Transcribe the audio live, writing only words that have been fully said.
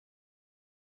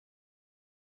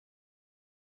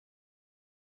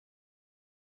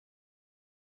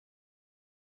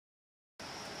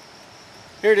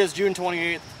Here it is, June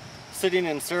 28th, sitting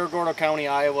in Cerro Gordo County,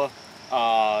 Iowa,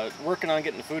 working on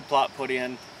getting the food plot put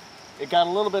in. It got a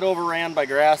little bit overran by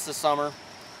grass this summer.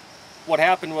 What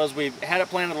happened was we had it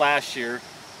planted last year,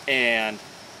 and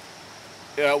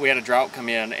we had a drought come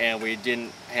in, and we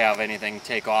didn't have anything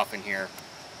take off in here.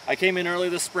 I came in early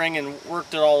this spring and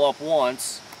worked it all up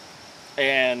once,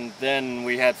 and then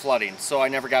we had flooding, so I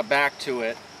never got back to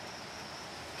it.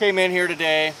 Came in here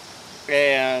today,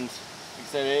 and like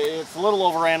I said, it's a little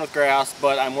overran with grass,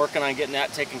 but I'm working on getting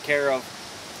that taken care of.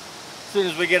 As soon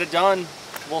as we get it done,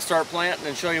 we'll start planting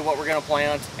and show you what we're going to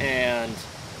plant and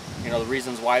the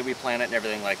reasons why we plant it and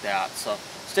everything like that. So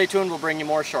stay tuned, we'll bring you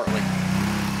more shortly.